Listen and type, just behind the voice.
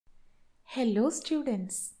Hello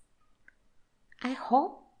students, I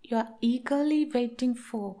hope you are eagerly waiting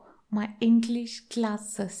for my English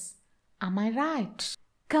classes. Am I right?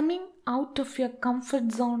 Coming out of your comfort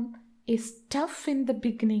zone is tough in the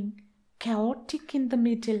beginning, chaotic in the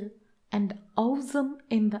middle, and awesome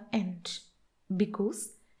in the end. Because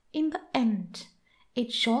in the end,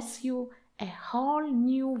 it shows you a whole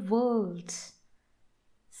new world.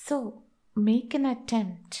 So, make an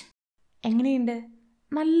attempt. എങ്ങനെയുണ്ട്?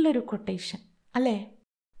 നല്ലൊരു quotation അല്ലേ?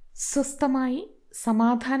 സ്വസ്ഥമായി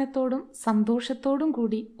സമാധാനത്തോടും സന്തോഷത്തോടും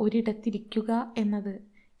കൂടി ഒരിടത്തിരിക്കുക എന്നത്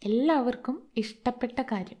എല്ലാവർക്കും ഇഷ്ടപ്പെട്ട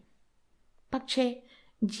കാര്യം. പക്ഷേ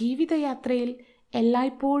ജീവിതയാത്രയിൽ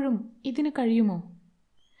എല്ലായ്പ്പോഴും ഇതിന് കഴിയുമോ?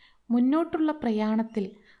 മുന്നോട്ടുള്ള പ്രയാണത്തിൽ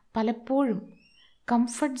പലപ്പോഴും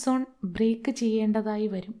കംഫർട്ട് സോൺ ബ്രേക്ക് ചെയ്യേണ്ടതായി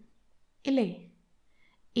വരും, ഇല്ലേ?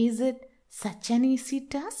 Is it such an easy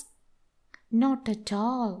task? Not at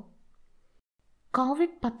all.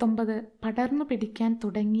 COVID-19 പടർന്നു പിടിക്കാൻ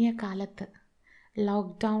തുടങ്ങിയ കാലത്ത്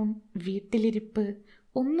ലോക്ക്ഡൗൺ, വീട്ടിലിരിപ്പ്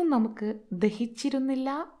ഒന്നും നമുക്ക് ദഹിച്ചിരുന്നില്ല,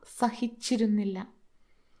 സഹിച്ചിരുന്നില്ല.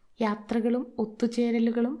 യാത്രകളും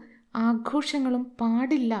ഒത്തുചേരലുകളും ആഘോഷങ്ങളും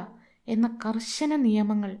പാടില്ല എന്ന കർശന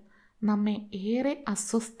നിയമങ്ങൾ നമ്മെ ഏറെ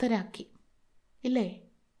അസ്വസ്ഥരാക്കി, ഇല്ലേ?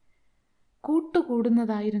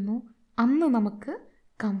 കൂട്ടുകൂടുന്നതായിരുന്നു അന്ന് നമുക്ക്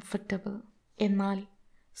കംഫർട്ടബിൾ. എന്നാൽ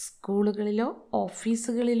സ്കൂളുകളിലോ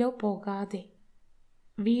ഓഫീസുകളിലോ പോകാതെ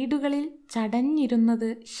വീടുകളിൽ ചടഞ്ഞിരുന്നത്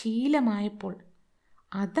ശീലമായപ്പോൾ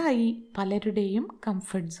അതായി പലരുടെയും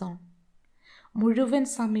കംഫർട്ട് സോൺ. മുഴുവൻ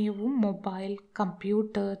സമയവും മൊബൈൽ,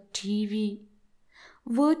 കമ്പ്യൂട്ടർ, TV,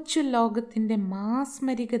 വെർച്വൽ ലോകത്തിൻ്റെ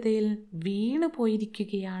മാസ്മരികതയിൽ വീണു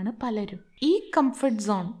പോയിരിക്കുകയാണ് പലരും. ഈ കംഫർട്ട്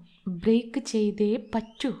സോൺ ബ്രേക്ക് ചെയ്തേ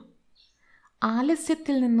പറ്റൂ.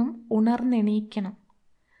 ആലസ്യത്തിൽ നിന്നും ഉണർന്നെണീക്കണം.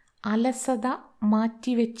 അലസത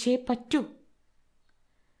മാറ്റിവെച്ചേ പറ്റൂ.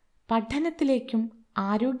 പഠനത്തിലേക്കും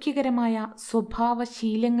ആരോഗ്യകരമായ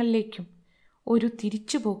സ്വഭാവശീലങ്ങളിലേക്കും ഒരു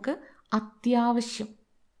തിരിച്ചുപോക്ക് അത്യാവശ്യം.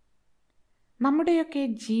 നമ്മുടെയൊക്കെ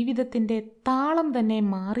ജീവിതത്തിൻ്റെ താളം തന്നെ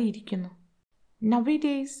മാറിയിരിക്കുന്നു.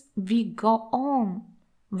 Nowadays we go on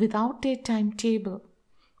without a timetable.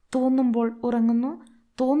 തോന്നുമ്പോൾ ഉറങ്ങുന്നു,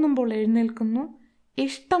 തോന്നുമ്പോൾ എഴുന്നേൽക്കുന്നു,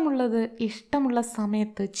 ഇഷ്ടമുള്ളത് ഇഷ്ടമുള്ള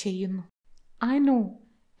സമയത്ത് ചെയ്യുന്നു. I know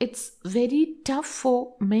it's very tough for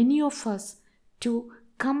many of us to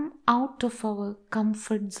come out of our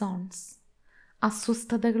comfort zones.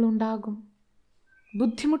 അസ്വസ്ഥതകളുണ്ടാകും,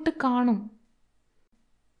 ബുദ്ധിമുട്ട് കാണും.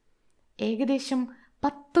 ഏകദേശം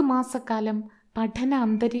 10 മാസക്കാലം പഠന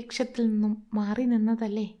അന്തരീക്ഷത്തിൽ നിന്നും മാറി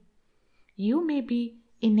നിന്നതല്ലേ? You may be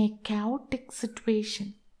in a chaotic situation.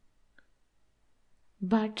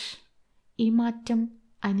 But ഈ മാറ്റം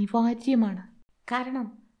അനിവാര്യമാണ്. കാരണം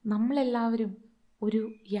നമ്മളെല്ലാവരും ഒരു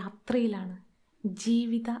യാത്രയിലാണ്,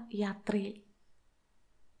 ജീവിത യാത്രയിൽ.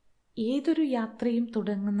 ഏതൊരു യാത്രയും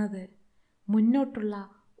തുടങ്ങുന്നത് മുന്നോട്ടുള്ള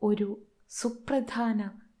ഒരു സുപ്രധാന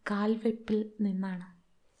കാൽവെപ്പിൽ നിന്നാണ്.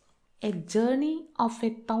 A journey of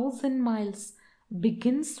 1,000 miles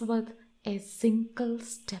begins with a single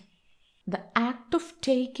step. The act of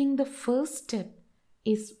taking the first step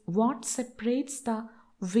is what separates the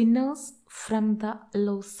winners from the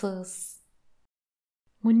losers.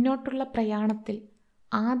 മുന്നോട്ടുള്ള പ്രയാണത്തിൽ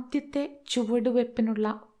ആദ്യത്തെ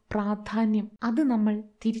ചുവടുവെപ്പിനുള്ള പ്രാധാന്യം അത് നമ്മൾ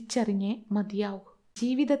തിരിച്ചറിഞ്ഞേ മതിയാവൂ.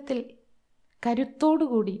 ജീവിതത്തിൽ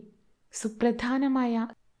കരുത്തോടുകൂടി സുപ്രധാനമായ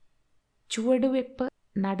ചുവടുവെപ്പ്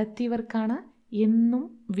നടത്തിയവർക്കാണ് എന്നും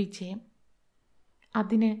വിജയം.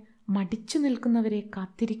 അതിന് മടിച്ചു നിൽക്കുന്നവരെ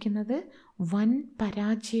കാത്തിരിക്കുന്നത് വൻ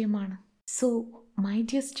പരാജയമാണ്. So my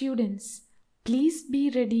dear students, please be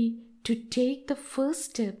ready to take the first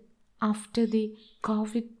step after the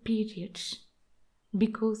Covid period.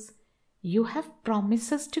 Because you have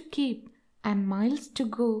promises to keep and miles to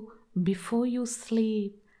go before you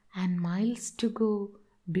sleep and miles to go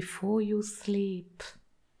before you sleep.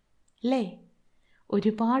 ല്ലേ?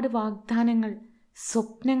 ഒരുപാട് വാഗ്ദാനങ്ങൾ,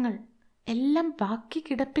 സ്വപ്നങ്ങൾ എല്ലാം ബാക്കി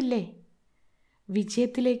കിടപ്പില്ലേ?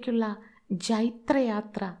 വിജയത്തിലേക്കുള്ള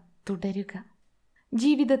ജൈത്രയാത്ര തുടരുക.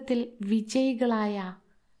 ജീവിതത്തിൽ വിജയികളായ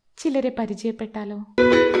ചിലരെ പരിചയപ്പെട്ടാലോ?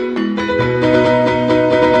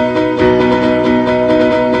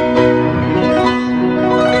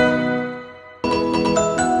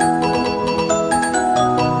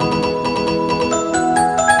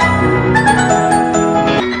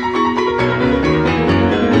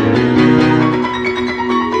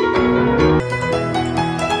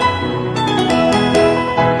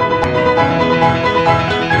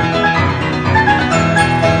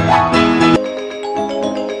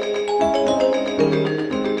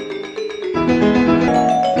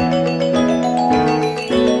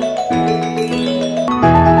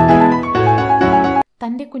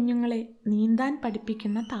 തൻ്റെ കുഞ്ഞുങ്ങളെ നീന്താൻ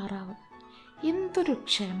പഠിപ്പിക്കുന്ന താറാവ്. എന്തൊരു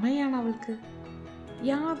ക്ഷമയാണ് അവൾക്ക്!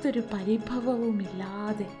 യാതൊരു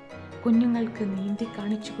പരിഭവവുമില്ലാതെ കുഞ്ഞുങ്ങൾക്ക് നീന്തി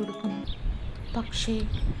കാണിച്ചു കൊടുക്കുന്നു. പക്ഷേ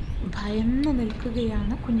ഭയന്നു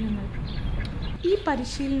നിൽക്കുകയാണ് കുഞ്ഞുങ്ങൾ. ഈ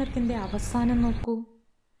പരിശീലനത്തിൻ്റെ അവസാനം നോക്കൂ.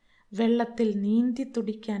 വെള്ളത്തിൽ നീന്തി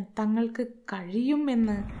തുടിക്കാൻ തങ്ങൾക്ക്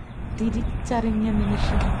കഴിയുമെന്ന് തിരിച്ചറിഞ്ഞ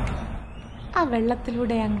നിമിഷം ആ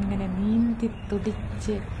വെള്ളത്തിലൂടെ അങ്ങനെ നീന്തി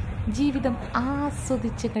തുടിച്ച് ജീവിതം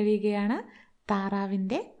ആസ്വദിച്ച് കഴിയുകയാണ്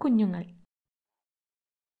താറാവിൻ്റെ കുഞ്ഞുങ്ങൾ.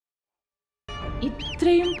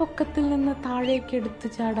 ഇത്രയും പൊക്കത്തിൽ നിന്ന് താഴേക്ക് എടുത്തു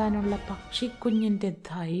ചാടാനുള്ള പക്ഷിക്കുഞ്ഞിൻ്റെ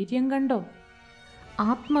ധൈര്യം കണ്ടോ?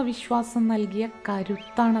 ആത്മവിശ്വാസം നൽകിയ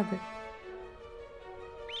കരുത്താണത്.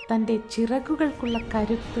 തൻ്റെ ചിറകുകൾക്കുള്ള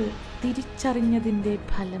കരുത്ത് തിരിച്ചറിഞ്ഞതിൻ്റെ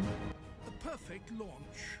ഫലം.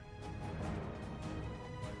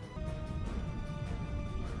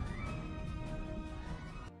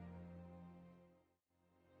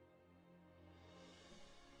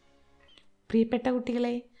 പ്രിയപ്പെട്ട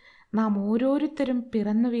കുട്ടികളെ, നാം ഓരോരുത്തരും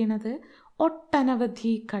പിറന്നു വീണത്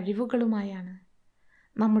ഒട്ടനവധി കഴിവുകളുമായാണ്.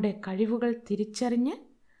 നമ്മുടെ കഴിവുകൾ തിരിച്ചറിഞ്ഞ്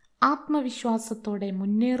ആത്മവിശ്വാസത്തോടെ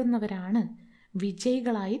മുന്നേറുന്നവരാണ്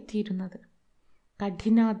വിജയികളായി തീരുന്നത്.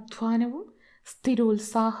 കഠിനാധ്വാനവും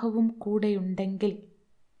സ്ഥിരോത്സാഹവും കൂട്ടായുണ്ടെങ്കിൽ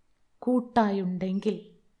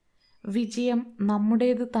വിജയം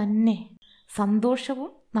നമ്മുടേത് തന്നെ,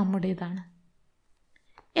 സന്തോഷവും നമ്മുടേതാണ്.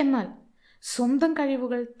 എന്നാൽ സ്വന്തം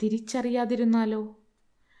കഴിവുകൾ തിരിച്ചറിയാതിരുന്നാലോ?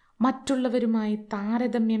 മറ്റുള്ളവരുമായി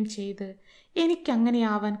താരതമ്യം ചെയ്ത്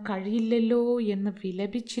എനിക്കങ്ങനെയാവാൻ കഴിയില്ലല്ലോ എന്ന്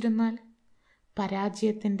വിലപിച്ചിരുന്നാൽ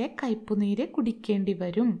പരാജയത്തിൻ്റെ കയ്പുനീര് കുടിക്കേണ്ടി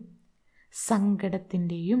വരും.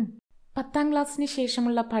 സങ്കടത്തിൻ്റെയും. 10ാം ക്ലാസ്സിന്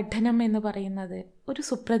ശേഷമുള്ള പഠനം എന്ന് പറയുന്നത് ഒരു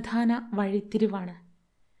സുപ്രധാന വഴിത്തിരിവാണ്.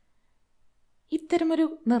 ഇത്തരമൊരു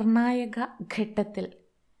നിർണായക ഘട്ടത്തിൽ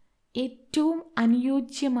ഏറ്റവും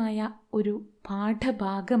അനുയോജ്യമായ ഒരു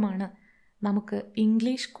പാഠഭാഗമാണ് നമുക്ക്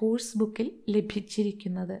ഇംഗ്ലീഷ് കോഴ്സ് ബുക്കിൽ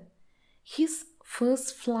ലഭിച്ചിരിക്കുന്നത്. His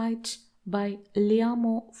first flight by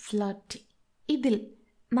ഫ്ലാഹർട്ടി. ഇതിൽ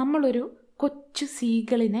നമ്മളൊരു കൊച്ചു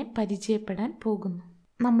സീകളിനെ പരിചയപ്പെടാൻ പോകുന്നു.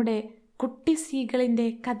 നമ്മുടെ കുട്ടി സീകളിൻ്റെ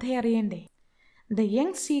കഥ അറിയണ്ടേ? The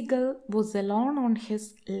young seagull was alone on his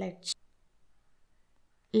ledge.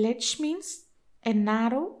 Ledge means a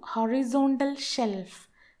narrow horizontal shelf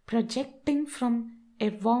projecting from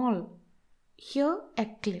a wall, here a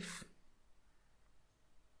cliff.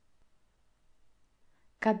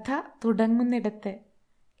 കഥ തുടങ്ങുന്നിടത്ത്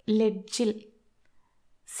ലെഡ്ജിൽ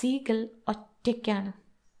സീഗൾ ഒറ്റയ്ക്കാണ്.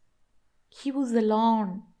 He was alone.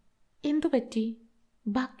 എന്തു പറ്റി?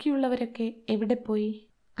 ബാക്കിയുള്ളവരൊക്കെ എവിടെ പോയി?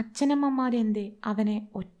 അച്ഛനമ്മമാരെന്തേ അവനെ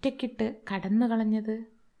ഒറ്റയ്ക്കിട്ട് കടന്നു കളഞ്ഞത്?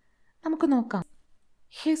 നമുക്ക് നോക്കാം.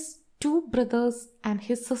 His 2 brothers and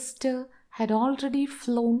his sister had already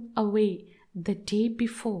flown away the day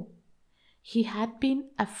before. He had been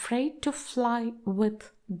afraid to fly with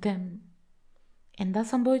them. എന്താ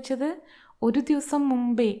സംഭവിച്ചത്? ഒരു ദിവസം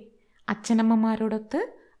മുമ്പേ അച്ഛനമ്മമാരോടൊത്ത്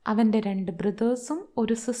അവൻ്റെ 2 ബ്രദേഴ്സും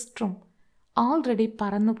ഒരു സിസ്റ്ററും ഓൾറെഡി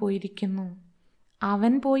പറന്നു പോയിരിക്കുന്നു.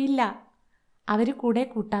 അവൻ പോയില്ല. അവർ കൂടെ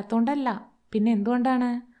കൂട്ടാത്തോണ്ടല്ല, പിന്നെ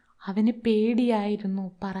എന്തുകൊണ്ടാണ്? അവന് പേടിയായിരുന്നു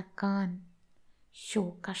പറക്കാൻ.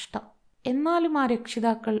 കഷ്ടം. എന്നാലും ആ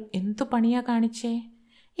രക്ഷിതാക്കൾ എന്തു പണിയാ കാണിച്ചേ?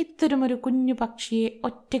 ഇത്തരമൊരു കുഞ്ഞു പക്ഷിയെ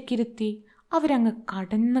ഒറ്റയ്ക്കിരുത്തി അവരങ്ങ്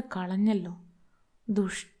കടന്നു കളഞ്ഞല്ലോ.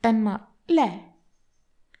 ദുഷ്ടന്മാർ അല്ലേ?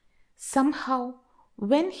 Somehow,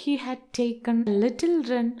 when he had taken a little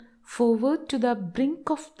run forward to the brink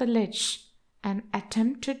of the ledge and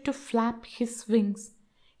attempted to flap his wings,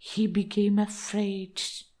 he became afraid.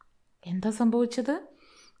 എന്താ സംഭവിച്ചത്?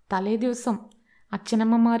 തലേ ദിവസം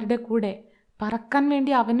അച്ഛനമ്മമാരുടെ കൂടെ പറക്കാൻ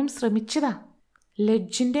വേണ്ടി അവനും ശ്രമിച്ചതാ.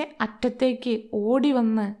 ലെഡ്ജിൻ്റെ അറ്റത്തേക്ക് ഓടി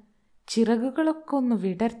വന്ന് ചിറകുകളൊക്കെ ഒന്ന്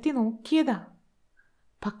വിടർത്തി നോക്കിയതാ.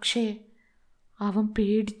 പക്ഷേ അവൻ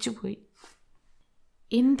പേടിച്ചുപോയി.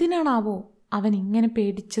 എന്തിനാണാവോ അവൻ ഇങ്ങനെ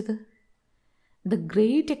പേടിച്ചത്? The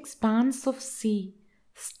great expanse of sea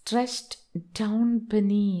stretched down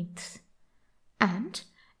beneath, and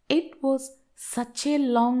it was such a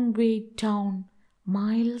long way down,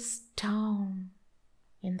 miles down.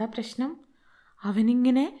 എന്താ പ്രശ്നം?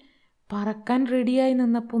 അവനിങ്ങനെ പറക്കാൻ റെഡിയായി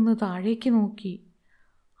നിന്നപ്പോൾ ഒന്ന് താഴേക്ക് നോക്കി.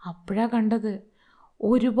 അപ്പോഴാ കണ്ടത്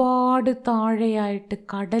ഒരുപാട് താഴെയായിട്ട്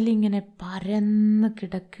കടലിങ്ങനെ പരന്ന്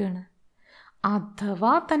കിടക്കുകയാണ്.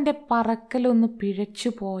 അഥവാ തൻ്റെ പറക്കലൊന്ന് പിഴച്ചു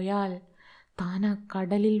പോയാൽ താൻ ആ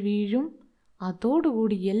കടലിൽ വീഴും.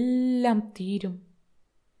 അതോടുകൂടി എല്ലാം തീരും.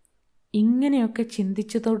 ഇങ്ങനെയൊക്കെ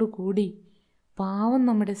ചിന്തിച്ചതോടുകൂടി പാവം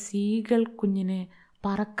നമ്മുടെ സീഗൾ കുഞ്ഞിന്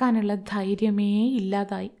പറക്കാനുള്ള ധൈര്യമേ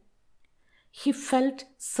ഇല്ലാതായി. He felt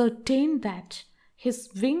certain that his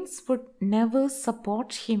wings would never support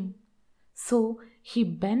him. So he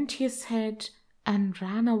bent his head and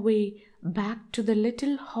ran away back to the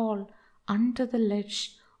little hole under the ledge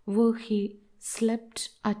where he slept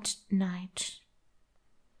at night.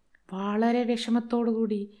 വളരെ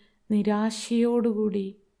വിഷമത്തോടുകൂടി നിരാശയോടുകൂടി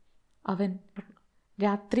അവൻ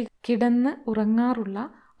രാത്രി കിടന്ന് ഉറങ്ങാറുള്ള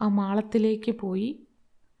ആ മാളത്തിലേക്ക് പോയി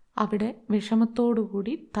അവിടെ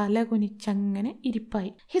വിഷമത്തോടുകൂടി തലകുനിച്ചങ്ങനെ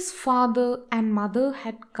ഇരിപ്പായി. His father and mother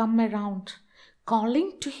had come around, calling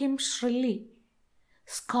to him shrilly,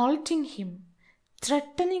 scolding him,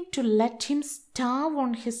 threatening to let him starve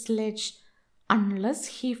on his ledge unless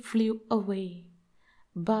he flew away.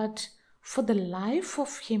 But for the life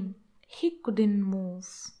of him, he couldn't move.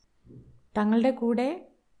 തങ്ങളുടെ കൂടെ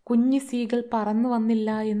കുഞ്ഞു സീകൾ പറന്നു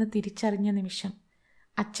വന്നില്ല എന്ന് തിരിച്ചറിഞ്ഞ നിമിഷം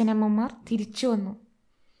അച്ഛനമ്മമാർ തിരിച്ചു വന്നു.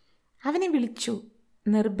 അവനെ വിളിച്ചു,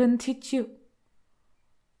 നിർബന്ധിച്ചു,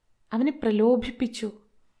 അവനെ പ്രലോഭിപ്പിച്ചു.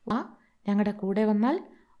 ഞങ്ങളുടെ കൂടെ വന്നാൽ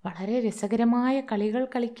വളരെ രസകരമായ കളികൾ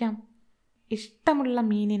കളിക്കാം, ഇഷ്ടമുള്ള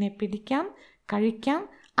മീനിനെ പിടിക്കാം, കഴിക്കാം,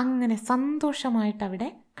 അങ്ങനെ സന്തോഷമായിട്ട് അവിടെ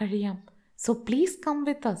കഴിയാം. So please come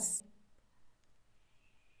with us.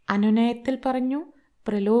 അനുനയത്തിൽ പറഞ്ഞു,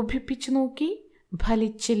 പ്രലോഭിപ്പിച്ചു നോക്കി,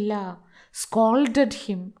 ഫലിച്ചില്ല. സ്കോൾഡഡ്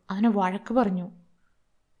ഹിം, അവനെ വഴക്ക് പറഞ്ഞു.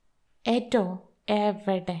 ഏറ്റോ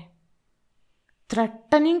എവിടെ?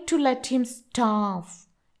 Threatening to let him starve,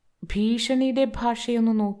 ഭീഷണിയുടെ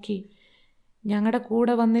ഭാഷയൊന്ന് നോക്കി. ഞങ്ങളുടെ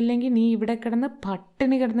കൂടെ വന്നില്ലെങ്കിൽ നീ ഇവിടെ കിടന്ന്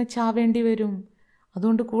പട്ടിണി കിടന്ന് ചാവേണ്ടി വരും,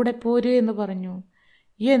 അതുകൊണ്ട് കൂടെ പോര് എന്ന് പറഞ്ഞു.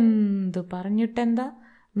 എന്തു പറഞ്ഞിട്ടെന്താ,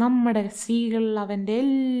 നമ്മുടെ സീകൾ അവൻ്റെ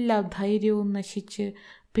എല്ലാ ധൈര്യവും നശിച്ച്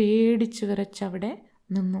പേടിച്ച് വിറച്ചവിടെ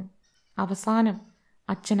നിന്നു. അവസാനം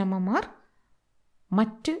അച്ഛനമ്മമാർ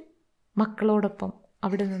മറ്റ് മക്കളോടൊപ്പം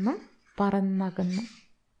അവിടെ നിന്നും പറന്നകന്നു.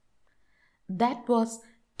 That was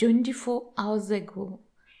 24 hours ago.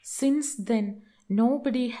 Since then,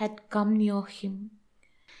 nobody had come near him.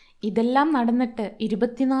 ഇതെല്ലാം നടന്നിട്ട്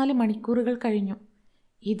 24 മണിക്കൂറുകൾ കഴിഞ്ഞു.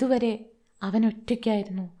 ഇതുവരെ അവൻ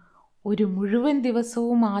ഒറ്റയ്ക്കായിരുന്നു. ഒരു മുഴുവൻ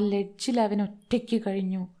ദിവസവും ആ ലെഡ്ജിൽ അവൻ ഒറ്റയ്ക്ക്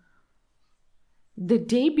കഴിഞ്ഞു. The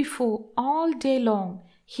day before, all day long,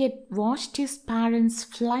 he had watched his parents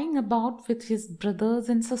flying about with his brothers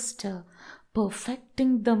and sister,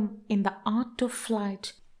 perfecting them in the art of flight,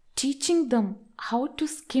 teaching them how to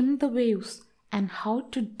skim the waves and how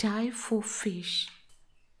to dive for fish.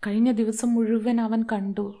 കഴിഞ്ഞ ദിവസം മുഴുവൻ അവൻ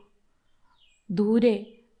കണ്ടു. ദൂരെ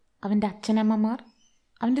അവൻ്റെ അച്ഛനമ്മമാർ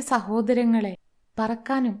അവൻ്റെ സഹോദരങ്ങളെ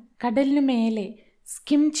പറക്കാനും കടലിനു മേലെ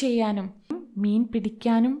സ്കിം ചെയ്യാനും മീൻ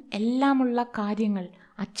പിടിക്കാനും എല്ലാമുള്ള കാര്യങ്ങൾ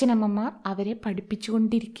അച്ഛനമ്മമാർ അവരെ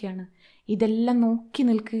പഠിപ്പിച്ചുകൊണ്ടിരിക്കുകയാണ്. ഇതെല്ലാം നോക്കി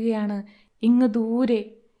നിൽക്കുകയാണ് ഇങ്ങ് ദൂരെ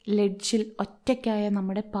ലെഡ്ജിൽ ഒറ്റയ്ക്കായ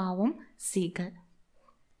നമ്മുടെ പാവം സീകൾ.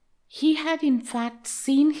 He had in fact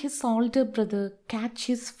seen his older brother catch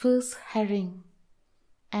his first herring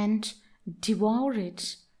and devour it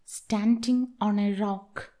standing on a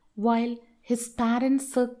rock, while his parents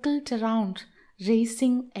circled around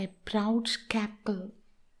raising a proud cackle.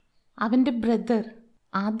 അവൻ്റെ ബ്രദർ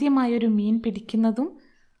ആദ്യമായൊരു മീൻ പിടിക്കുന്നതും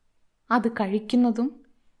അത് കഴിക്കുന്നതും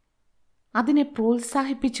അതിനെ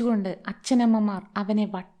പ്രോത്സാഹിപ്പിച്ചുകൊണ്ട് അച്ഛനമ്മമാർ അവനെ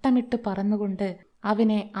വട്ടമിട്ട് പറന്നുകൊണ്ട്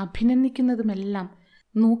അവനെ അഭിനന്ദിക്കുന്നതുമെല്ലാം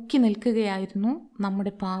നോക്കി നിൽക്കുകയായിരുന്നു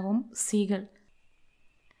നമ്മുടെ പാവം സീകൾ.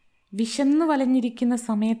 വിശന്നു വലഞ്ഞിരിക്കുന്ന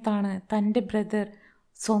സമയത്താണ് തൻ്റെ ബ്രദർ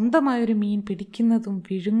സ്വന്തമായൊരു മീൻ പിടിക്കുന്നതും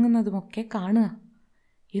വിഴുങ്ങുന്നതുമൊക്കെ കാണുക.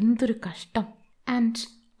 എന്തൊരു കഷ്ടം. And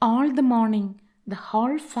all the morning the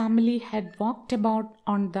whole family had walked about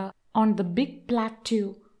on the big plateau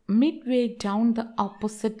midway down the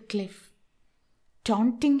opposite cliff,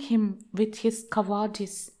 taunting him with his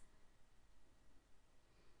cowardice.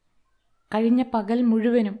 കഴിഞ്ഞ പകൽ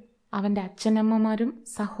മുഴുവനും അവൻ്റെ അച്ഛനമ്മമാരും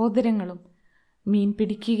സഹോദരങ്ങളും മീൻ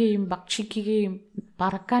പിടിക്കുകയും ഭക്ഷിക്കുകയും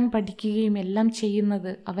പറക്കാൻ പഠിക്കുകയും എല്ലാം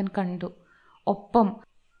ചെയ്യുന്നത് അവൻ കണ്ടു. ഒപ്പം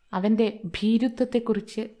അവൻ്റെ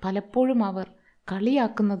ഭീരുത്വത്തെക്കുറിച്ച് പലപ്പോഴും അവർ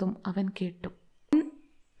കളിയാക്കുന്നതും അവൻ കേട്ടു.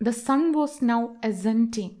 The sun was now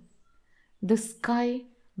ascending, the sky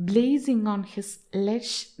blazing on his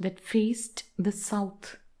ledge that faced the south.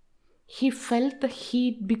 He felt the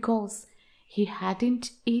heat because he hadn't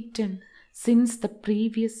eaten since the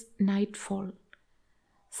previous nightfall.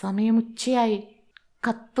 സമയമുച്ചയായി.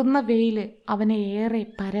 കത്തുന്ന വെയിൽ അവനെ ഏറെ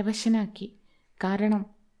പരവശനാക്കി. കാരണം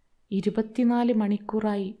 24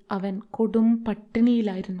 മണിക്കൂറായി അവൻ കൊടും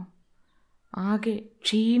പട്ടിണിയിലായിരുന്നു. ആകെ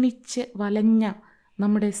ക്ഷീണിച്ച് വലഞ്ഞ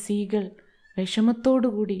നമ്മുടെ സീകൾ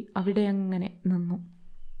വിഷമത്തോടുകൂടി അവിടെ അങ്ങനെ നിന്നു.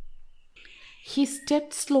 He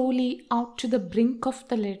stepped slowly out to the brink of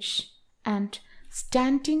the ledge and,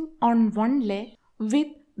 standing on one leg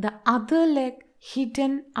with the other leg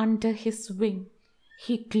hidden under his wing,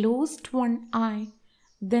 he closed one eye,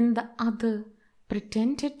 then the other,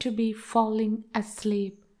 pretended to be falling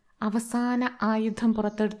asleep. അവസാന ആയുധം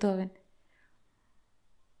പുറത്തെടുത്തു അവൻ.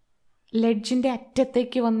 ലെഡ്ജിൻ്റെ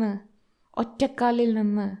അറ്റത്തേക്ക് വന്ന് ഒറ്റക്കാലിൽ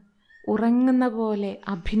നിന്ന് ഉറങ്ങുന്ന പോലെ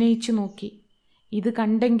അഭിനയിച്ചു നോക്കി. ഇത്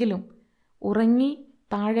കണ്ടെങ്കിലും ഉറങ്ങി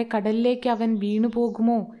താഴെ കടലിലേക്ക് അവൻ വീണു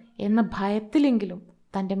പോകുമോ എന്ന ഭയത്തിലെങ്കിലും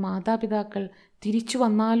തൻ്റെ മാതാപിതാക്കൾ തിരിച്ചു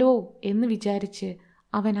വന്നാലോ എന്ന് വിചാരിച്ച്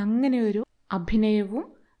അവൻ അങ്ങനെ ഒരു അഭിനയവും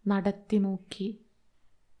നടത്തി നോക്കി.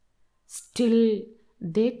 Still,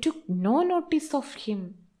 they took no notice of him.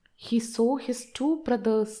 He saw his 2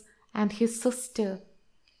 brothers and his sister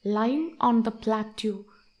lying on the plateau,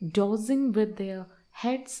 dozing with their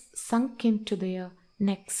heads sunk into their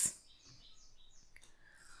necks.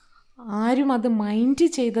 ആരും അത് മൈൻഡ്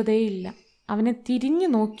ചെയ്തതേയില്ല. അവനെ തിരിഞ്ഞു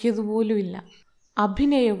നോക്കിയതുപോലുമില്ല.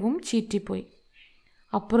 അഭിനയവും ചീറ്റിപ്പോയി.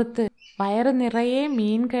 അപ്പുറത്ത് വയറ് നിറയെ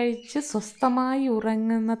മീൻ കഴിച്ച് സ്വസ്ഥമായി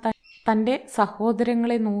ഉറങ്ങുന്ന തൻ്റെ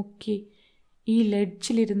സഹോദരങ്ങളെ നോക്കി ഈ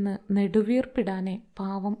ലെഡ്ജിലിരുന്ന് നെടുവീർപ്പിടാനേ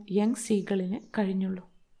പാവം യങ് സീകളിന് കഴിഞ്ഞുള്ളൂ.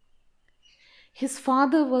 His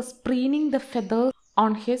father was preening the feathers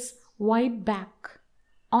on his white back.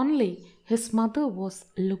 Only his mother was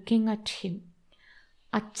looking at him.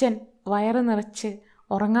 അച്ഛൻ വയറ് നിറച്ച്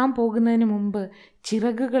ഉറങ്ങാൻ പോകുന്നതിന് മുമ്പ്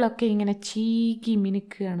ചിറകുകളൊക്കെ ഇങ്ങനെ ചീകി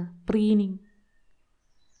മിനുക്കുകയാണ്. പ്രീനിങ്.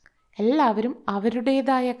 എല്ലാവരും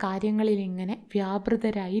അവരുടേതായ കാര്യങ്ങളിൽ ഇങ്ങനെ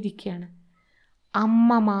വ്യാപൃതരായിരിക്കുകയാണ്.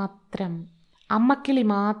 അമ്മക്കിളി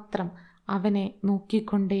മാത്രം അവനെ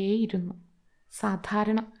നോക്കിക്കൊണ്ടേയിരുന്നു.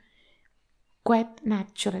 സാധാരണ, ക്വൈറ്റ്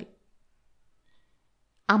നാച്ചുറൽ.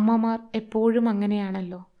 അമ്മമാർ എപ്പോഴും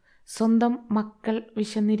അങ്ങനെയാണല്ലോ. സ്വന്തം മക്കൾ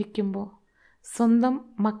വിശന്നിരിക്കുമ്പോൾ, സ്വന്തം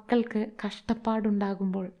മക്കൾക്ക്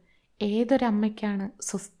കഷ്ടപ്പാടുണ്ടാകുമ്പോൾ ഏതൊരമ്മയ്ക്കാണ്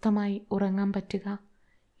സ്വസ്ഥമായി ഉറങ്ങാൻ പറ്റുക?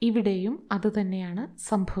 ഇവിടെയും അതുതന്നെയാണ്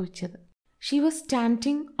സംഭവിച്ചത്. She was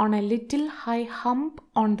standing on a little high hump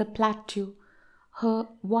on the plateau, her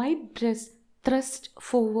white breast thrust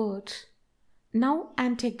forward. Now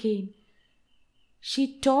and again she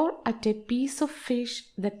tore at a piece of fish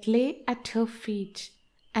that lay at her feet,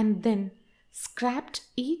 and then scraped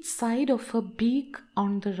each side of her beak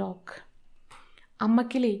on the rock.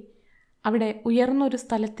 അമ്മക്കിളി അവിടെ ഉയർന്നൊരു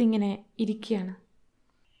സ്ഥലത്തിങ്ങനെ ഇരിക്കുകയാണ്.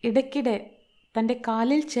 ഇടയ്ക്കിടെ തൻ്റെ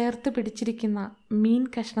കാലിൽ ചേർത്ത് പിടിച്ചിരിക്കുന്ന മീൻ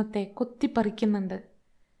കഷ്ണത്തെ കൊത്തിപ്പറിക്കുന്നുണ്ട്.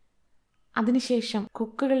 അതിനുശേഷം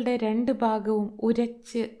കൊക്കുകളുടെ 2 ഭാഗവും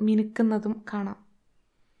ഉരച്ച് മിനുക്കുന്നതും കാണാം.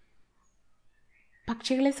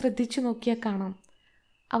 പക്ഷികളെ ശ്രദ്ധിച്ചു നോക്കിയാൽ കാണാം,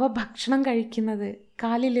 അവ ഭക്ഷണം കഴിക്കുന്നത്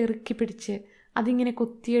കാലിൽ ഇറുക്കി പിടിച്ച് അതിങ്ങനെ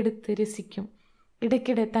കൊത്തിയെടുത്ത് രസിക്കും.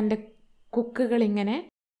 ഇടയ്ക്കിടെ തൻ്റെ കൊക്കുകളിങ്ങനെ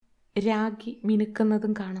രാഗി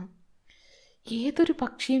മിനുക്കുന്നതും കാണാം. ഏതൊരു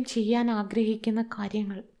പക്ഷിയും ചെയ്യാൻ ആഗ്രഹിക്കുന്ന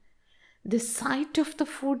കാര്യങ്ങൾ. The sight of the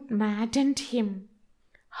food maddened him.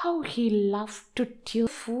 How he loved to tear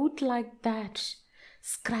food like that,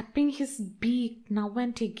 scraping his beak now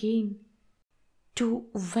and again to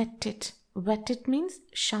wet it. Wet it means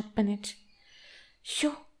sharpen it.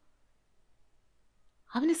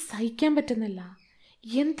 അവന് സഹിക്കാൻ പറ്റുന്നില്ല.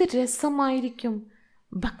 എന്ത് രസമായിരിക്കും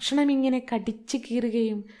ഭക്ഷണം ഇങ്ങനെ കടിച്ചു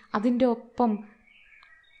കീറുകയും അതിൻ്റെ ഒപ്പം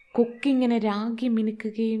കൊക്കിങ്ങനെ രാഗി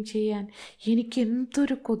മിനുക്കുകയും ചെയ്യാൻ. എനിക്ക്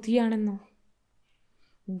എന്തൊരു കൊതിയാണെന്നോ.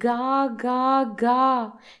 ഗാ ഗാ ഗാ,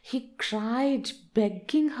 he cried,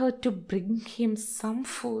 begging her to bring him some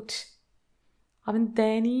food. അവൻ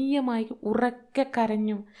ദയനീയമായി ഉറക്കെ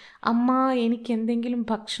കരഞ്ഞു, അമ്മ എനിക്ക് എന്തെങ്കിലും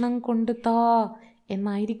ഭക്ഷണം കൊണ്ടു താ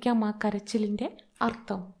എന്നായിരിക്കാം ആ കരച്ചിലിൻ്റെ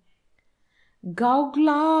അർത്ഥം.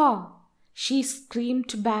 ഗൗഗ്ലാ, she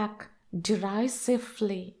screamed back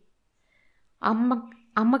derisively.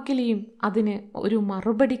 അമ്മക്കിളിയും അതിന് ഒരു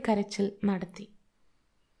മറുപടി കരച്ചിൽ നടത്തി.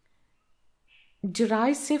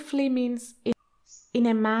 Derisively means in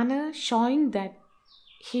a manner showing that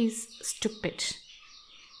he is stupid.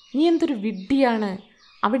 നീ എന്തൊരു വിഡ്ഢിയാണ്,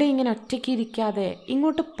 അവിടെ ഇങ്ങനെ ഒറ്റയ്ക്ക് ഇരിക്കാതെ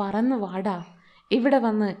ഇങ്ങോട്ട് പറന്ന് വാടാ, ഇവിടെ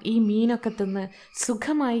വന്ന് ഈ മീനൊക്കെ തിന്ന്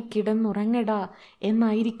സുഖമായി കിടന്നുറങ്ങടാ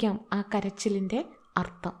എന്നായിരിക്കാം ആ കരച്ചിലിൻ്റെ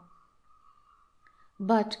അർത്ഥം.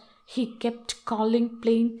 But he kept calling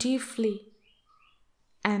plaintively,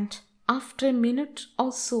 and after a minute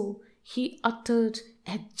or so he uttered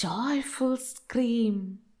a joyful scream.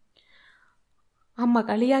 അമ്മ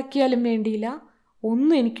കളിയാക്കിയാലും വേണ്ടിയില്ല,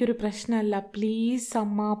 ഒന്നും എനിക്കൊരു പ്രശ്നമല്ല, പ്ലീസ്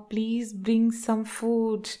അമ്മ, പ്ലീസ് ബ്രിങ് സം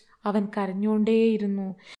ഫുഡ്. അവൻ കരഞ്ഞുകൊണ്ടേയിരുന്നു.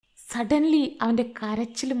 സഡൻലി അവൻ്റെ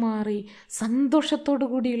കരച്ചിൽ മാറി സന്തോഷത്തോടു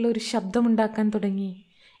കൂടിയുള്ള ഒരു ശബ്ദമുണ്ടാക്കാൻ തുടങ്ങി.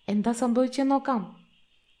 എന്താ സംഭവിച്ചെന്ന് നോക്കാം.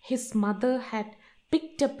 His mother had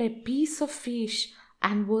picked up a piece of fish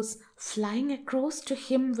and was flying across to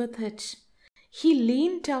him with it. He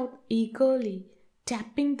leaned out eagerly,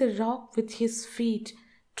 tapping the rock with his feet,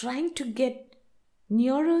 trying to get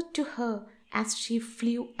nearer to her as she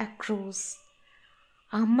flew across.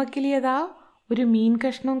 അമ്മക്കിളിയതാ ഒരു മീൻ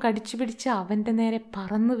കഷ്ണവും കടിച്ചു പിടിച്ച് അവൻ്റെ നേരെ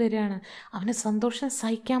പറന്നു വരികയാണ്. അവന് സന്തോഷം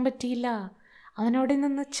സഹിക്കാൻ പറ്റിയില്ല. അവനവിടെ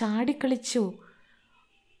നിന്ന് ചാടിക്കളിച്ചു.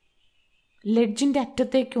 ലെഡ്ജിൻ്റെ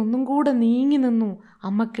അറ്റത്തേക്ക് ഒന്നും കൂടെ നീങ്ങി നിന്നു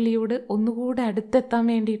അമ്മക്കിളിയോട് ഒന്നുകൂടെ അടുത്തെത്താൻ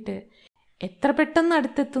വേണ്ടിയിട്ട്. എത്ര പെട്ടെന്ന്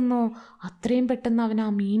അടുത്തെത്തുന്നോ അത്രയും പെട്ടെന്ന് അവൻ ആ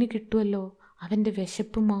മീൻ കിട്ടുമല്ലോ, അവൻ്റെ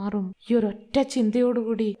വിശപ്പ് മാറും. ഈ ഒരൊറ്റ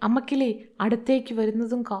ചിന്തയോടുകൂടി അമ്മക്കിളി അടുത്തേക്ക്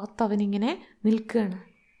വരുന്നതും കാത്തവനിങ്ങനെ നിൽക്കുകയാണ്.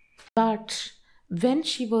 But when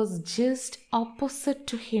she was just opposite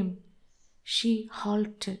to him she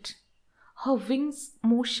halted, her wings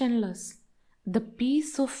motionless, the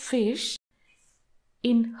piece of fish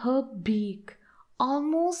in her beak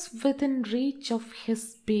almost within reach of his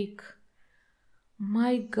beak.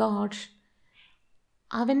 My God!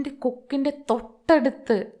 അവൻ്റെ കൊക്കിൻ്റെ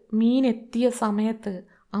തൊട്ടടുത്ത് മീൻ എത്തിയ സമയത്ത്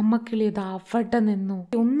അമ്മക്കിളി അത് അവിടെ നിന്നു.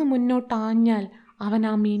 ഒന്ന് മുന്നോട്ടാഞ്ഞാൽ അവൻ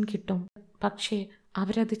ആ മീൻ കിട്ടും. പക്ഷേ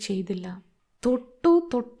അവരത് ചെയ്തില്ല.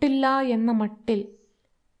 തൊട്ടില്ല എന്ന മട്ടിൽ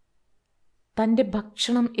തൻ്റെ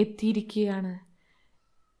ഭക്ഷണം എത്തിയിരിക്കുകയാണ്.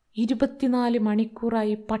 24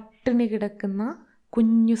 മണിക്കൂറായി പട്ടിണി കിടക്കുന്ന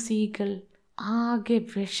കുഞ്ഞു സീകൾ ആകെ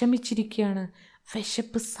വിഷമിച്ചിരിക്കുകയാണ്,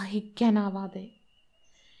 വിശപ്പ് സഹിക്കാനാവാതെ.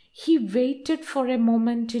 He waited for a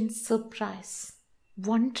moment in surprise,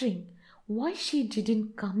 wondering why she didn't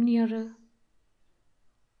come nearer.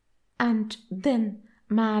 And then,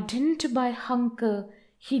 maddened by hunger,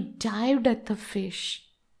 he dived at the fish.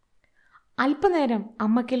 അല്പനേരം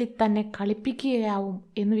അമ്മക്കിളി തന്നെ കളിപ്പിക്കുകയാവും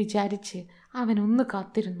എന്ന് വിചാരിച്ച് അവനൊന്ന്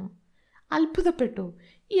കാത്തിരുന്നു. അത്ഭുതപ്പെട്ടു,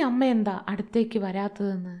 ഈ അമ്മ എന്താ അടുത്തേക്ക്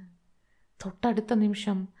വരാത്തതെന്ന്. തൊട്ടടുത്ത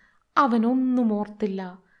നിമിഷം അവനൊന്നും ഓർത്തില്ല.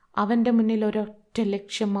 അവൻ്റെ മുന്നിൽ ഒരൊറ്റ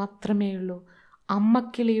ലക്ഷ്യം മാത്രമേ ഉള്ളൂ,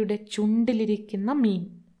 അമ്മക്കിളിയുടെ ചുണ്ടിലിരിക്കുന്ന മീൻ.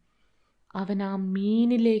 അവൻ ആ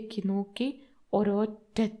മീനിലേക്ക് നോക്കി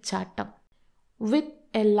ഒരൊറ്റ ചാട്ടം. With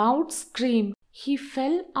a loud scream he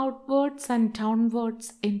fell outwards and downwards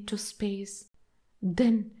into space.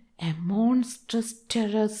 Then a monstrous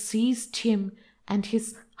terror seized him and his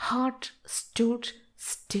heart stood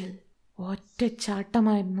still. ഒറ്റ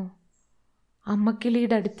ചാട്ടമായിരുന്നു.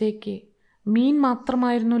 അമ്മക്കിളിയുടെ അടുത്തേക്ക് മീൻ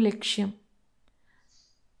മാത്രമായിരുന്നു ലക്ഷ്യം.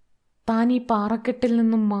 താൻ ഈ പാറക്കെട്ടിൽ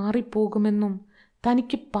നിന്നും മാറിപ്പോകുമെന്നും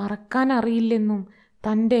തനിക്ക് പറക്കാൻ അറിയില്ലെന്നും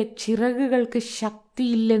തൻ്റെ ചിറകുകൾക്ക്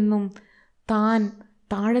ശക്തിയില്ലെന്നും താൻ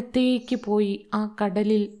താഴത്തേക്ക് പോയി ആ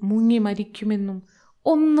കടലിൽ മുങ്ങി മരിക്കുമെന്നും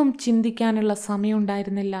ഒന്നും ചിന്തിക്കാനുള്ള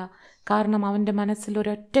സമയമുണ്ടായിരുന്നില്ല. കാരണം അവൻ്റെ മനസ്സിൽ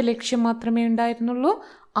ഒരൊറ്റ ലക്ഷ്യം മാത്രമേ ഉണ്ടായിരുന്നുള്ളൂ,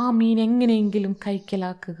 ആ മീൻ എങ്ങനെയെങ്കിലും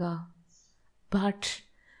കൈക്കലാക്കുക. ബട്ട്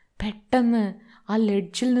പെട്ടെന്ന് ആ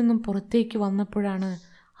ലെഡ്ജിൽ നിന്നും പുറത്തേക്ക് വന്നപ്പോഴാണ്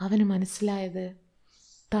അവന് മനസ്സിലായത്,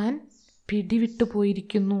 താൻ പിടിവിട്ടു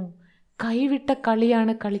പോയിരിക്കുന്നു, കൈവിട്ട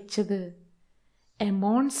കളിയാണ് കളിച്ചത്. A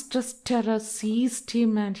monstrous terror seized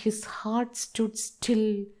him and his heart stood still.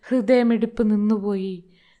 ഹൃദയമിടിപ്പ് നിന്നുപോയി.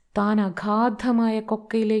 താൻ അഗാധമായ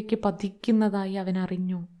കൊക്കയിലേക്ക് പതിക്കുന്നതായി അവൻ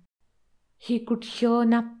അറിഞ്ഞു. He could hear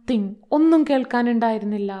nothing. ഒന്നും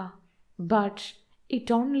കേൾക്കാനുണ്ടായിരുന്നില്ല. But it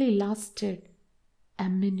only lasted a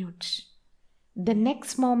minute. The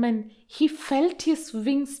next moment he felt his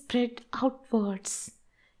wings spread outwards.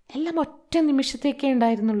 എല്ലാം ഒറ്റ നിമിഷത്തേക്കേ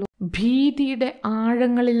ഉണ്ടായിരുന്നുള്ളൂ. ഭീതിയുടെ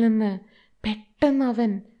ആഴങ്ങളിൽ നിന്ന് പെട്ടെന്ന്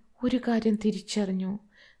അവൻ ഒരു കാര്യം തിരിച്ചറിഞ്ഞു,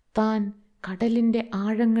 താൻ കടലിൻ്റെ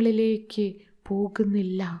ആഴങ്ങളിലേക്ക്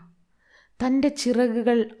പോകുന്നില്ല. തൻ്റെ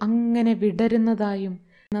ചിറകുകൾ അങ്ങനെ വിടരുന്നതായും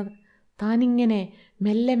താനിങ്ങനെ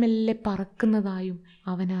മെല്ലെ മെല്ലെ പറക്കുന്നതായും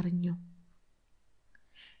അവൻ അറിഞ്ഞു.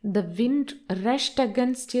 The wind rushed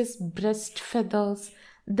against his breast feathers,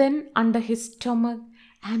 then under his stomach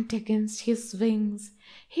and against his wings.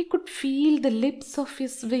 He could feel the lips of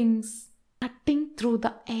his wings cutting through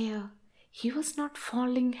the air. He was not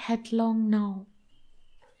falling headlong now.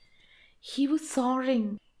 He was soaring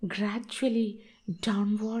gradually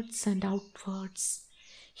downwards and outwards.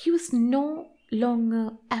 He was no longer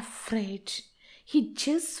afraid. He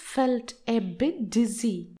just felt a bit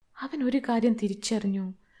dizzy. അവൻ ഒരു കാര്യം തിരിച്ചറിഞ്ഞു,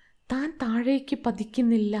 താൻ താഴേക്ക്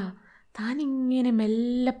പതിക്കുന്നില്ല, താൻ ഇങ്ങനെ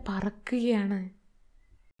മെല്ലെ പറക്കുകയാണ്.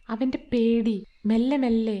 അവൻ്റെ പേടി മെല്ലെ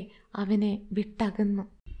മെല്ലെ അവനെ വിട്ടകന്നു.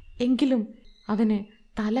 എങ്കിലും അവന്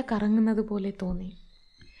തല കറങ്ങുന്നത് പോലെ തോന്നി.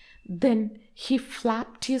 Then he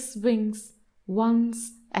flapped his wings once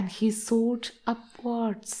and he soared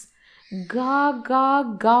upwards. Ga ga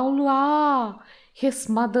gaula! His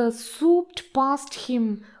mother swooped past him,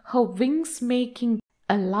 her wings making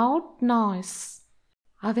a loud noise.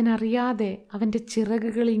 അവനറിയാതെ അവൻ്റെ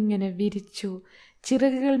ചിറകുകൾ ഇങ്ങനെ വിരിച്ചു,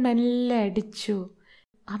 ചിറകുകൾ മെല്ലെ അടിച്ചു.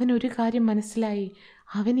 അവനൊരു കാര്യം മനസ്സിലായി,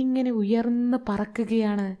 അവനിങ്ങനെ ഉയർന്ന്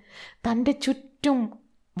പറക്കുകയാണ്. തൻ്റെ ചുറ്റും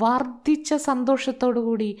വർദ്ധിച്ച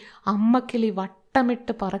സന്തോഷത്തോടുകൂടി അമ്മക്കിളി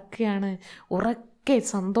വട്ടമിട്ട് പറക്കുകയാണ്, ഉറക്കെ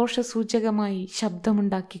സന്തോഷസൂചകമായി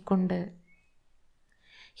ശബ്ദമുണ്ടാക്കിക്കൊണ്ട്.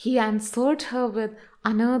 He answered her with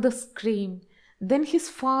another scream. Then his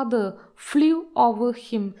father flew over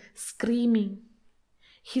him screaming.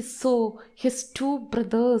 He saw his 2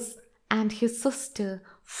 brothers and his sister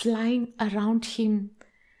flying around him.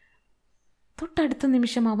 തൊട്ടടുത്ത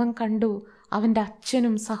നിമിഷം അവൻ കണ്ടു അവൻ്റെ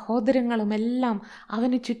അച്ഛനും സഹോദരങ്ങളും എല്ലാം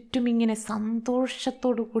അവന് ചുറ്റും ഇങ്ങനെ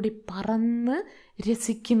സന്തോഷത്തോടു കൂടി പറന്ന്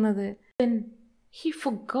രസിക്കുന്നത്. Then he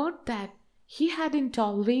forgot that he hadn't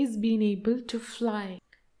always been able to fly.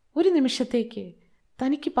 ഒരു നിമിഷത്തേക്ക്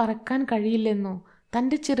തനിക്ക് പറക്കാൻ കഴിയില്ലെന്നോ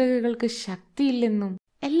തൻ്റെ ചിറകുകൾക്ക് ശക്തിയില്ലെന്നും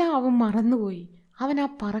എല്ലാം അവൻ മറന്നുപോയി. അവൻ ആ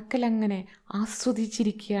പറക്കലങ്ങനെ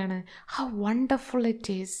ആസ്വദിച്ചിരിക്കുകയാണ്. How wonderful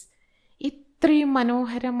it is. ഇത്രയും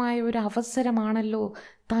മനോഹരമായ ഒരു അവസരമാണല്ലോ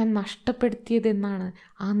താൻ നഷ്ടപ്പെടുത്തിയതെന്നാണ്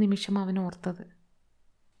ആ നിമിഷം അവൻ ഓർത്തത്.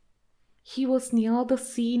 He was near the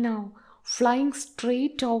sea now, flying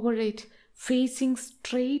straight over it, facing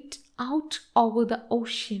straight out over the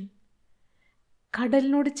ocean.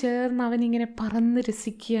 കടലിനോട് ചേർന്ന് അവനിങ്ങനെ പറന്ന്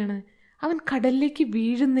രസിക്കുകയാണ്. അവൻ കടലിലേക്ക്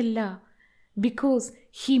വീഴുന്നില്ല. Because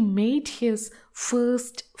he made his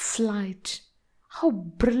first flight. How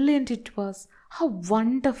brilliant it was. How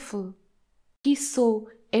wonderful. He saw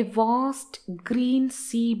a vast green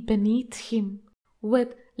sea beneath him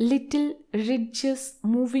with little ridges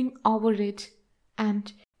moving over it, and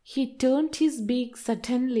he turned his beak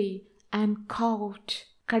suddenly and cawed.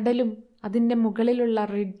 കടലും അതിൻ്റെ മുകളിലുള്ള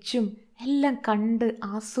റിഡ്ജും എല്ലാം കണ്ട്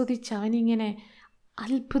ആസ്വദിച്ച് അവനിങ്ങനെ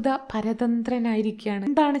അത്ഭുത പരതന്ത്രനായിരിക്കുകയാണ്.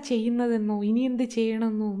 എന്താണ് ചെയ്യുന്നതെന്നോ ഇനി എന്ത്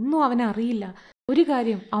ചെയ്യണമെന്നോ ഒന്നും അവനറിയില്ല. ഒരു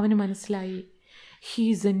കാര്യം അവന് മനസ്സിലായി. He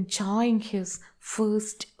is enjoying his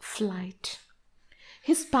first flight.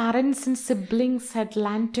 His parents and siblings had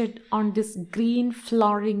landed on this green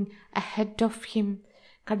flooring ahead of him.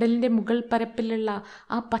 കടലിൻ്റെ മുകൾ പരപ്പിലുള്ള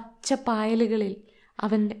ആ പച്ചപ്പായലുകളിൽ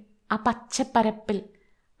ആ പച്ചപ്പരപ്പിൽ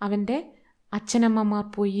അവൻ്റെ അച്ഛനമ്മമാർ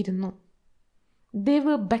പോയിരുന്നു. They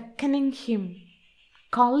were beckoning him,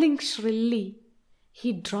 calling shrilly. He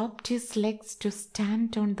dropped his legs to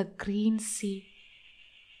stand on the green sea.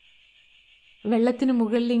 വെള്ളത്തിന്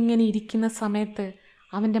മുകളിൽ ഇങ്ങനെ ഇരിക്കുന്ന സമയത്ത്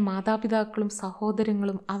അവൻ്റെ മാതാപിതാക്കളും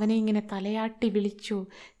സഹോദരങ്ങളും അവനെ ഇങ്ങനെ തലയാട്ടി വിളിച്ചു.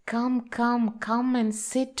 Come come come and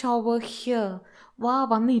sit over here. വാ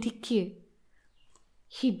വന്നിരിക്കുക.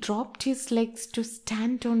 He dropped his legs to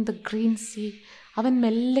stand on the green sea. അവൻ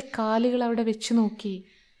മെല്ലെ കാലുകൾ അവിടെ വെച്ച് നോക്കി.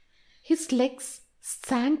 His legs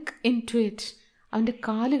sank into it. അവൻ്റെ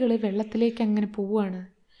കാലുകൾ വെള്ളത്തിലേക്ക് അങ്ങനെ പോവുകയാണ്.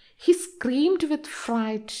 He screamed with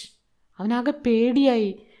fright. അവനാകെ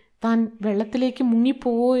പേടിയായി. താൻ വെള്ളത്തിലേക്ക്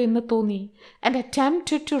മുങ്ങിപ്പോവോ എന്ന് തോന്നി. And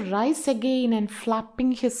attempted to rise again and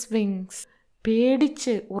flapping his wings.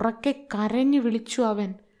 പേടിച്ച് ഉറക്കെ കരഞ്ഞു വിളിച്ചു അവൻ.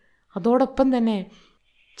 അതോടൊപ്പം തന്നെ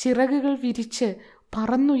ചിറകുകൾ വിരിച്ച്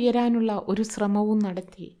പറന്നുയരാനുള്ള ഒരു ശ്രമവും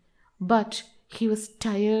നടത്തി. But he was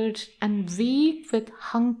tired and weak with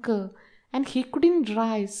hunger, and he couldn't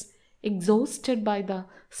rise, exhausted by the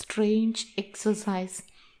strange exercise.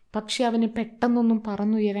 പക്ഷെ അവന് പെട്ടെന്നൊന്നും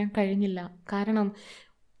പറന്നുയരാൻ കഴിഞ്ഞില്ല. കാരണം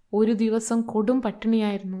ഒരു ദിവസം കൊടും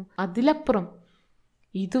പട്ടിണിയായിരുന്നു. അതിലപ്പുറം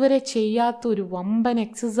ഇതുവരെ ചെയ്യാത്ത ഒരു വമ്പൻ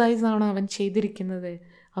എക്സസൈസാണ് അവൻ ചെയ്തിരിക്കുന്നത്.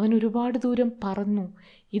 അവൻ ഒരുപാട് ദൂരം പറന്നു.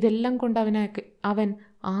 ഇതെല്ലാം കൊണ്ട് അവൻ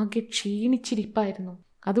ആകെ ക്ഷീണിച്ചിരിപ്പായിരുന്നു.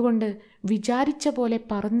 അതുകൊണ്ട് വിചാരിച്ച പോലെ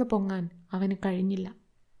പറന്നു പൊങ്ങാൻ അവന് കഴിഞ്ഞില്ല.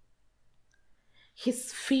 His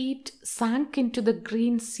feet sank into the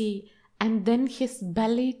green sea, and then his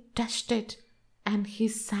belly touched it, and he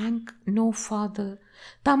sank no farther.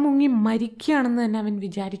 താൻ മുങ്ങി മരിക്കുകയാണെന്ന് തന്നെ അവൻ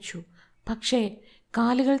വിചാരിച്ചു. പക്ഷേ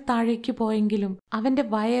കാലുകൾ താഴേക്ക് പോയെങ്കിലും അവൻ്റെ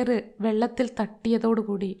വയറ് വെള്ളത്തിൽ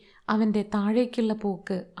തട്ടിയതോടുകൂടി അവൻ്റെ താഴേക്കുള്ള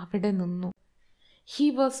പോക്ക് അവിടെ നിന്നു. He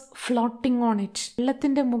was floating on it.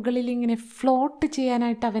 വെള്ളത്തിൻ്റെ മുകളിൽ ഇങ്ങനെ ഫ്ലോട്ട്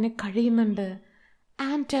ചെയ്യാനായിട്ട് അവന് കഴിയുന്നുണ്ട്.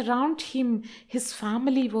 And around him his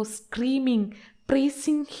family was screaming,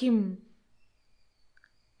 praising him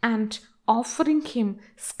and offering him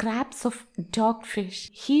scraps of dogfish.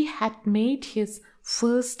 He had made his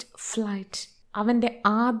first flight. അവൻ്റെ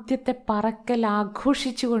ആദ്യത്തെ പറക്കൽ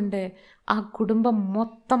ആഘോഷിച്ചുകൊണ്ട് ആ കുടുംബം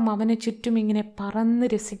മൊത്തം അവന് ചുറ്റും ഇങ്ങനെ പറന്ന്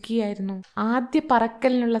രസിക്കുകയായിരുന്നു. ആദ്യ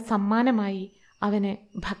പറക്കലിനുള്ള സമ്മാനമായി അവന്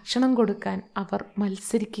ഭക്ഷണം കൊടുക്കാൻ അവർ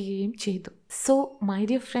മത്സരിക്കുകയും ചെയ്തു. So my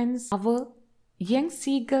dear friends, our young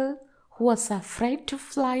seagull who was afraid to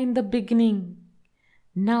fly in the beginning,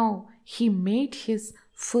 now he made his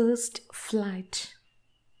first flight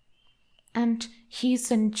and he is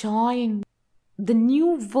enjoying the new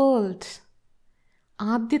world.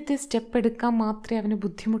 ആദ്യത്തെ സ്റ്റെപ്പ് എടുക്കാൻ മാത്രമേ അവന്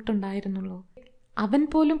ബുദ്ധിമുട്ടുണ്ടായിരുന്നുള്ളൂ. അവൻ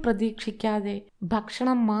പോലും പ്രതീക്ഷിക്കാതെ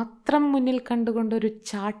ഭക്ഷണം മാത്രം മുന്നിൽ കണ്ടുകൊണ്ടൊരു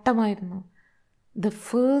ചാട്ടമായിരുന്നു. The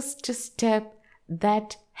first step that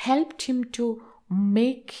helped him to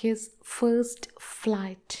make his first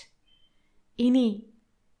flight. ഇനി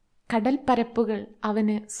കടൽ പരപ്പുകൾ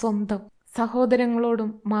അവന് സ്വന്തം. സഹോദരങ്ങളോടും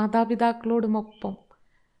മാതാപിതാക്കളോടുമൊപ്പം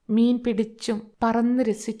മീൻ പിടിച്ചും പറന്ന്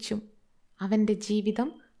രസിച്ചും അവൻ്റെ ജീവിതം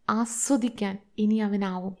ആസ്വദിക്കാൻ ഇനി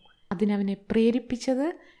അവനാവും. അതിനവനെ പ്രേരിപ്പിച്ചത്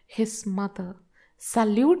his mother.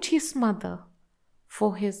 Salute his mother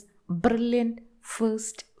for his brilliant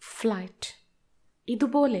first flight.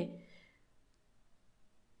 ഇതുപോലെ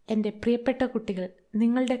എൻ്റെ പ്രിയപ്പെട്ട കുട്ടികൾ,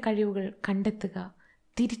 നിങ്ങളുടെ കഴിവുകൾ കണ്ടെത്തുക,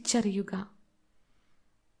 തിരിച്ചറിയുക.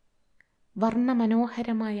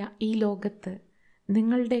 വർണ്ണമനോഹരമായ ഈ ലോകത്ത്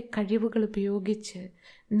നിങ്ങളുടെ കഴിവുകൾ ഉപയോഗിച്ച്,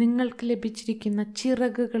 നിങ്ങൾക്ക് ലഭിച്ചിരിക്കുന്ന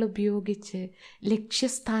ചിറകുകൾ ഉപയോഗിച്ച്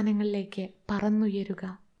ലക്ഷ്യസ്ഥാനങ്ങളിലേക്ക് പറന്നുയരുക.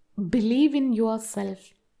 Believe in yourself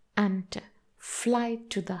and fly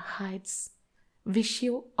to the heights. Wish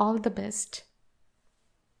you all the best.